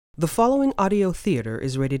The following audio theater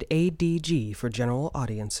is rated ADG for general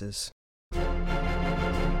audiences.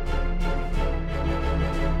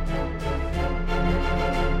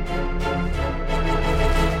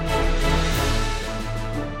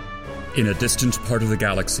 In a distant part of the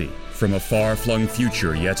galaxy, from a far-flung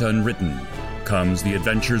future yet unwritten, comes the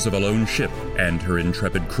adventures of a lone ship and her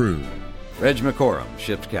intrepid crew. Reg McCorum,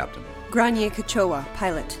 ship's captain. Grania Kachowa,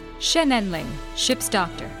 pilot. Shen Enling, ship's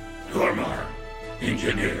doctor. Gormar,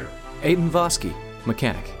 engineer. Aiden Vosky,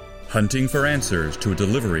 mechanic. Hunting for answers to a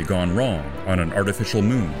delivery gone wrong on an artificial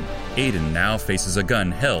moon, Aiden now faces a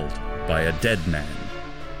gun held by a dead man.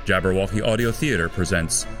 Jabberwocky Audio Theater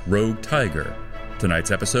presents Rogue Tiger. Tonight's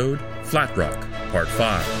episode, Flat Rock, Part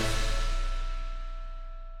 5.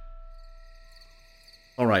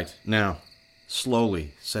 All right, now,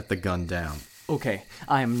 slowly set the gun down. Okay,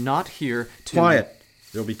 I am not here to... Quiet!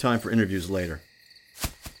 There'll be time for interviews later.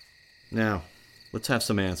 Now, let's have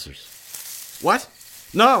some answers. What?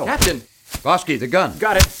 No! Captain! Vosky, the gun.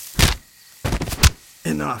 Got it.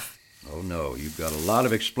 Enough. Oh no, you've got a lot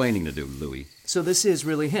of explaining to do, Louis. So this is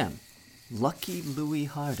really him. Lucky Louis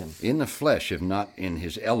Harden. In the flesh, if not in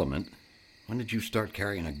his element. When did you start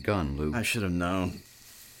carrying a gun, Lou? I should have known.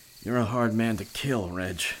 You're a hard man to kill,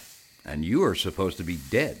 Reg. And you are supposed to be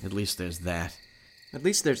dead. At least there's that. At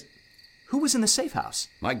least there's... Who was in the safe house?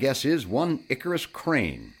 My guess is one Icarus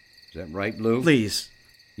Crane. Is that right, Lou? Please.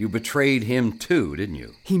 You betrayed him too, didn't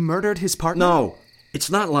you? He murdered his partner? No, it's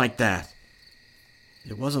not like that.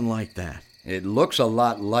 It wasn't like that. It looks a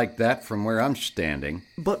lot like that from where I'm standing.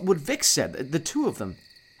 But what Vic said, the two of them,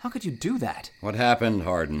 how could you do that? What happened,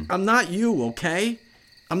 Harden? I'm not you, okay?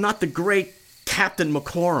 I'm not the great Captain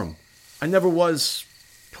McCorum. I never was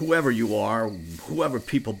whoever you are, whoever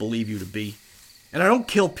people believe you to be. And I don't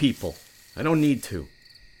kill people. I don't need to.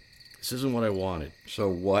 This isn't what I wanted. So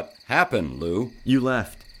what happened, Lou? You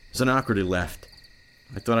left. Xenocrity left.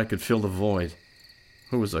 I thought I could fill the void.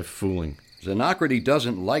 Who was I fooling? Xenocrity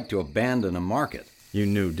doesn't like to abandon a market. You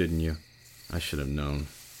knew, didn't you? I should have known.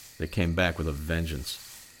 They came back with a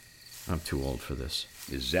vengeance. I'm too old for this.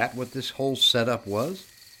 Is that what this whole setup was?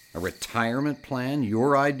 A retirement plan,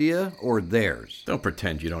 your idea, or theirs? Don't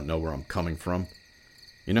pretend you don't know where I'm coming from.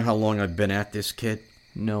 You know how long I've been at this, kid?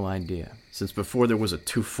 No idea. Since before there was a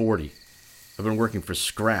 240. I've been working for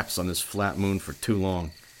scraps on this flat moon for too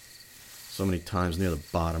long. So many times near the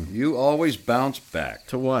bottom. You always bounce back.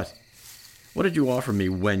 To what? What did you offer me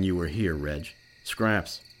when you were here, Reg?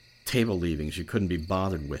 Scraps. Table leavings you couldn't be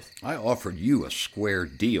bothered with. I offered you a square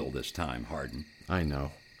deal this time, Harden. I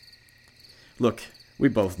know. Look, we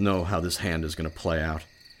both know how this hand is going to play out.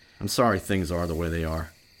 I'm sorry things are the way they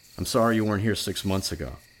are. I'm sorry you weren't here 6 months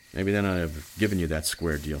ago. Maybe then I'd have given you that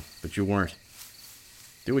square deal, but you weren't.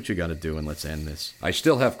 Do what you gotta do and let's end this. I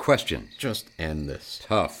still have questions. Just end this.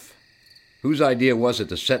 Tough. Whose idea was it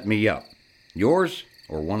to set me up? Yours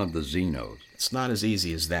or one of the Xenos? It's not as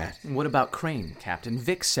easy as that. What about Crane, Captain?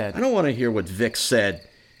 Vic said... I don't want to hear what Vic said.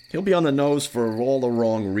 He'll be on the nose for all the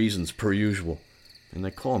wrong reasons, per usual. And they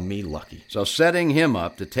call me lucky. So setting him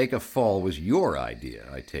up to take a fall was your idea,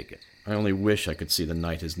 I take it. I only wish I could see the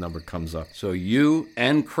night his number comes up. So you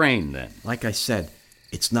and Crane, then? Like I said,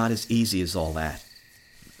 it's not as easy as all that.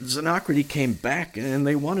 Xenocrity came back, and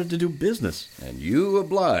they wanted to do business. And you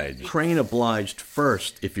obliged. Crane obliged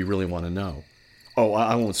first, if you really want to know. Oh,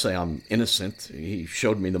 I won't say I'm innocent. He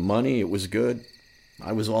showed me the money. It was good.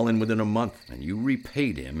 I was all in within a month. And you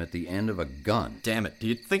repaid him at the end of a gun. Damn it, do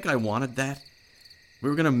you think I wanted that? We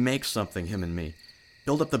were going to make something, him and me.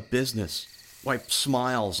 Build up the business. Wipe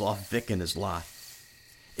smiles off Vic and his lot.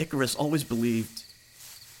 Icarus always believed...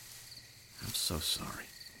 I'm so sorry.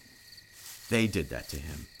 They did that to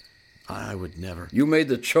him. I would never... You made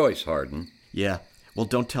the choice, Harden. Yeah, well,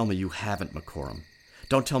 don't tell me you haven't, McCorum.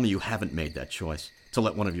 Don't tell me you haven't made that choice. To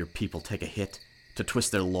let one of your people take a hit. To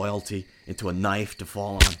twist their loyalty into a knife to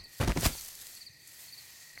fall on.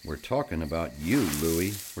 We're talking about you,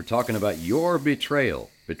 Louis. We're talking about your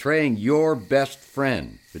betrayal. Betraying your best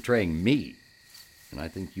friend. Betraying me. And I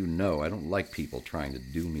think you know I don't like people trying to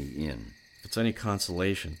do me in. If it's any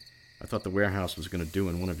consolation, I thought the warehouse was going to do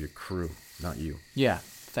in one of your crew, not you. Yeah,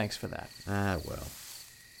 thanks for that. Ah, well.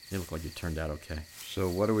 You look like you turned out okay. So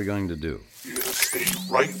what are we going to do? You're gonna stay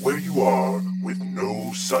right where you are with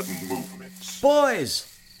no sudden movements.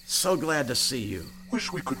 Boys! So glad to see you.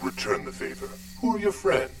 Wish we could return the favor. Who are your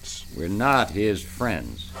friends? We're not his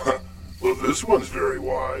friends. Well, this one's very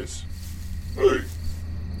wise. Hey,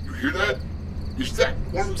 you hear that? Is that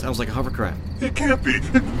one? Sounds like a hovercraft. It can't be.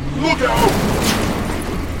 Look out!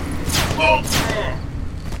 Oh!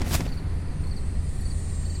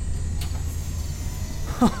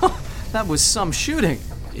 That was some shooting.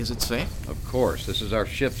 Is it safe? Of course, this is our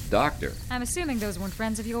ship's doctor. I'm assuming those weren't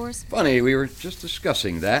friends of yours? Funny, we were just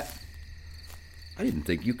discussing that. I didn't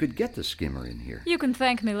think you could get the skimmer in here. You can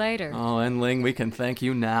thank me later. Oh, Enling, we can thank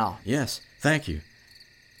you now. Yes, thank you.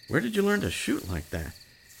 Where did you learn to shoot like that?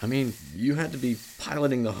 I mean, you had to be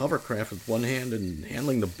piloting the hovercraft with one hand and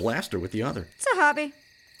handling the blaster with the other. It's a hobby.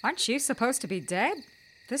 Aren't you supposed to be dead?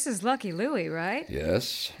 This is Lucky Louie, right?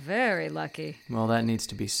 Yes. Very lucky. Well, that needs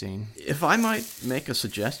to be seen. If I might make a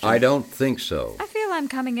suggestion... I don't think so. I feel I'm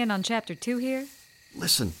coming in on Chapter 2 here.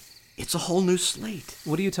 Listen, it's a whole new slate.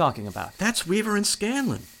 What are you talking about? That's Weaver and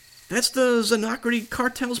Scanlon. That's the Xenocraty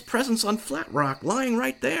cartel's presence on Flat Rock, lying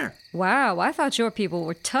right there. Wow, I thought your people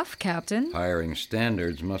were tough, Captain. Hiring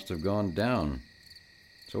standards must have gone down.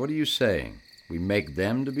 So what are you saying? We make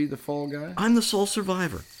them to be the fall guy? I'm the sole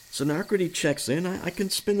survivor. Xenocraty checks in. I can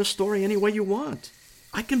spin the story any way you want.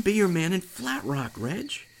 I can be your man in Flat Rock,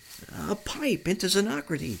 Reg. A pipe into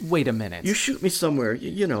Xenocraty. Wait a minute. You shoot me somewhere,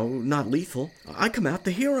 you know, not lethal. I come out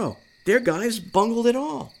the hero. Their guys bungled it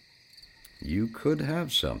all. You could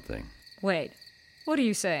have something. Wait, what are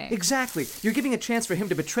you saying? Exactly. You're giving a chance for him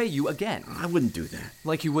to betray you again. I wouldn't do that.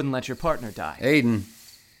 Like you wouldn't let your partner die. Aiden,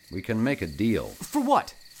 we can make a deal. For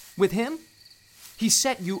what? With him? He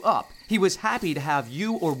set you up. He was happy to have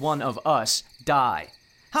you or one of us die.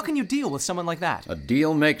 How can you deal with someone like that? A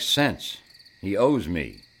deal makes sense. He owes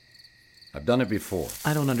me. I've done it before.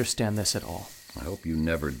 I don't understand this at all. I hope you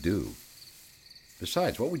never do.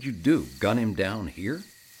 Besides, what would you do? Gun him down here?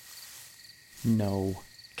 No.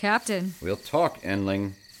 Captain. We'll talk,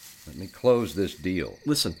 Enling. Let me close this deal.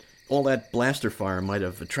 Listen, all that blaster fire might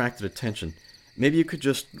have attracted attention. Maybe you could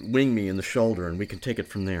just wing me in the shoulder and we can take it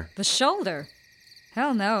from there. The shoulder?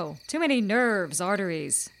 Hell no. Too many nerves,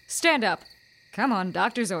 arteries. Stand up. Come on,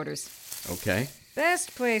 doctor's orders. Okay.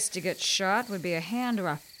 Best place to get shot would be a hand or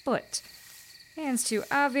a foot. Hand's too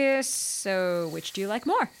obvious, so which do you like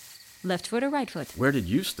more? Left foot or right foot? Where did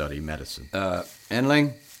you study medicine?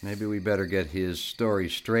 Enling, maybe we better get his story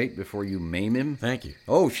straight before you maim him. Thank you.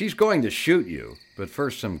 Oh, she's going to shoot you, but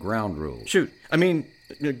first some ground rules. Shoot.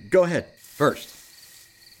 Go ahead. First,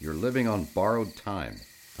 you're living on borrowed time.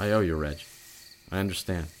 I owe you, Reg. I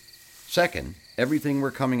understand. Second, everything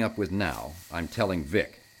we're coming up with now, I'm telling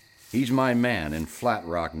Vic. He's my man in Flat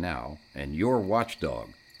Rock now, and your watchdog.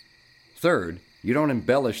 Third, you don't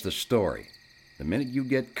embellish the story. The minute you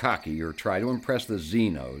get cocky or try to impress the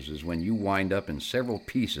Xenos is when you wind up in several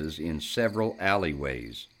pieces in several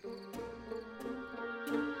alleyways.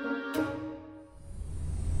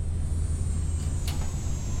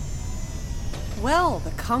 Well,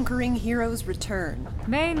 the conquering heroes return.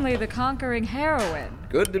 Mainly the conquering heroine.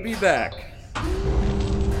 Good to be back.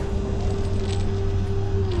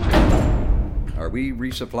 Are we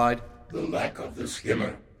resupplied? The lack of the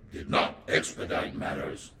skimmer did not expedite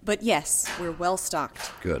matters. But yes, we're well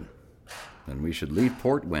stocked. Good. Then we should leave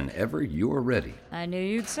port whenever you're ready. I knew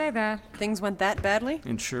you'd say that. Things went that badly?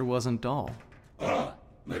 It sure wasn't dull.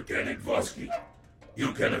 Mechanic Vosky,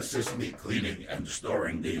 you can assist me cleaning and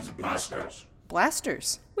storing these blasters.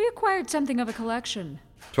 Blasters. We acquired something of a collection.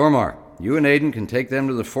 Tormar, you and Aiden can take them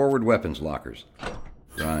to the forward weapons lockers.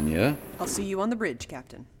 Grania. I'll see you on the bridge,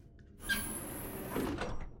 Captain.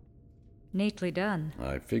 Neatly done.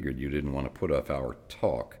 I figured you didn't want to put off our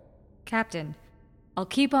talk. Captain, I'll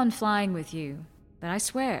keep on flying with you, but I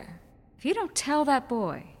swear, if you don't tell that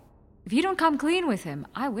boy, if you don't come clean with him,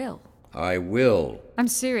 I will. I will. I'm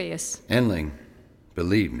serious. Enling,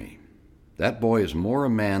 believe me, that boy is more a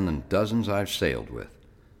man than dozens I've sailed with.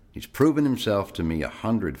 He's proven himself to me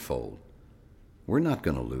 100-fold. We're not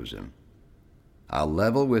going to lose him. I'll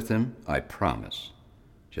level with him, I promise.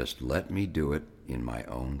 Just let me do it in my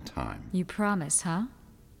own time. You promise, huh?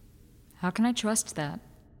 How can I trust that?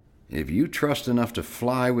 If you trust enough to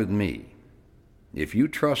fly with me, if you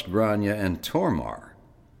trust Grania and Tormar,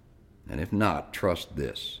 and if not, trust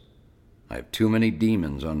this. I have too many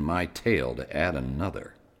demons on my tail to add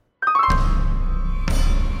another.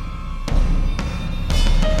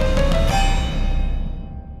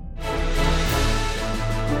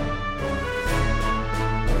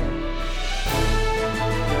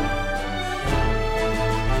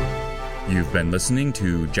 You've been listening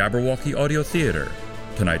to Jabberwocky Audio Theater.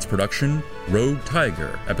 Tonight's production, Rogue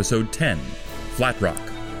Tiger, Episode 10, Flat Rock,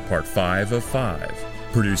 Part 5 of 5.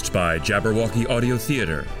 Produced by Jabberwocky Audio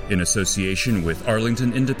Theater in association with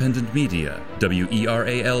Arlington Independent Media,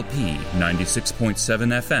 WERALP 96.7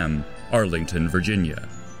 FM, Arlington, Virginia.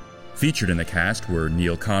 Featured in the cast were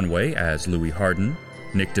Neil Conway as Louis Harden,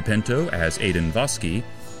 Nick DePinto as Aiden Vosky,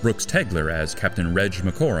 Brooks Tegler as Captain Reg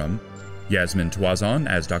McCorum, Yasmin Tuazon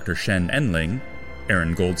as Dr. Shen Enling,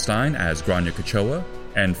 Aaron Goldstein as Grania Kachowa,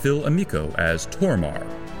 and Phil Amico as Tormar,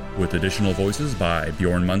 with additional voices by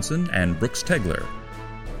Bjorn Munson and Brooks Tegler.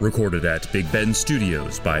 Recorded at Big Ben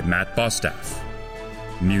Studios by Matt Bostaff.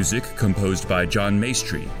 Music composed by John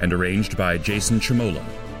Maestri and arranged by Jason Chimola.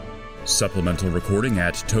 Supplemental recording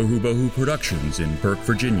at Tohu Bohu Productions in Burke,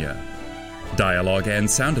 Virginia. Dialogue and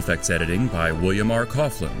sound effects editing by William R.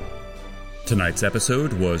 Coughlin. Tonight's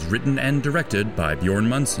episode was written and directed by Bjorn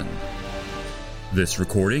Munson. This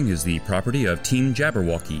recording is the property of Team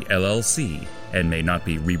Jabberwocky, LLC, and may not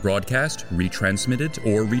be rebroadcast, retransmitted,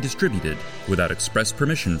 or redistributed without express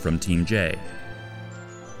permission from Team J.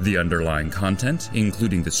 The underlying content,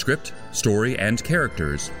 including the script, story, and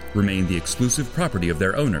characters, remain the exclusive property of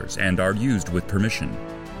their owners and are used with permission.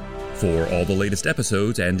 For all the latest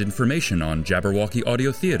episodes and information on Jabberwocky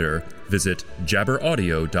Audio Theater, visit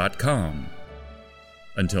jabberaudio.com.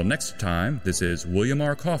 Until next time, this is William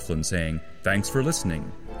R. Coughlin saying thanks for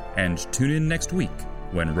listening, and tune in next week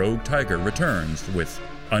when Rogue Tiger returns with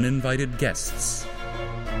Uninvited Guests.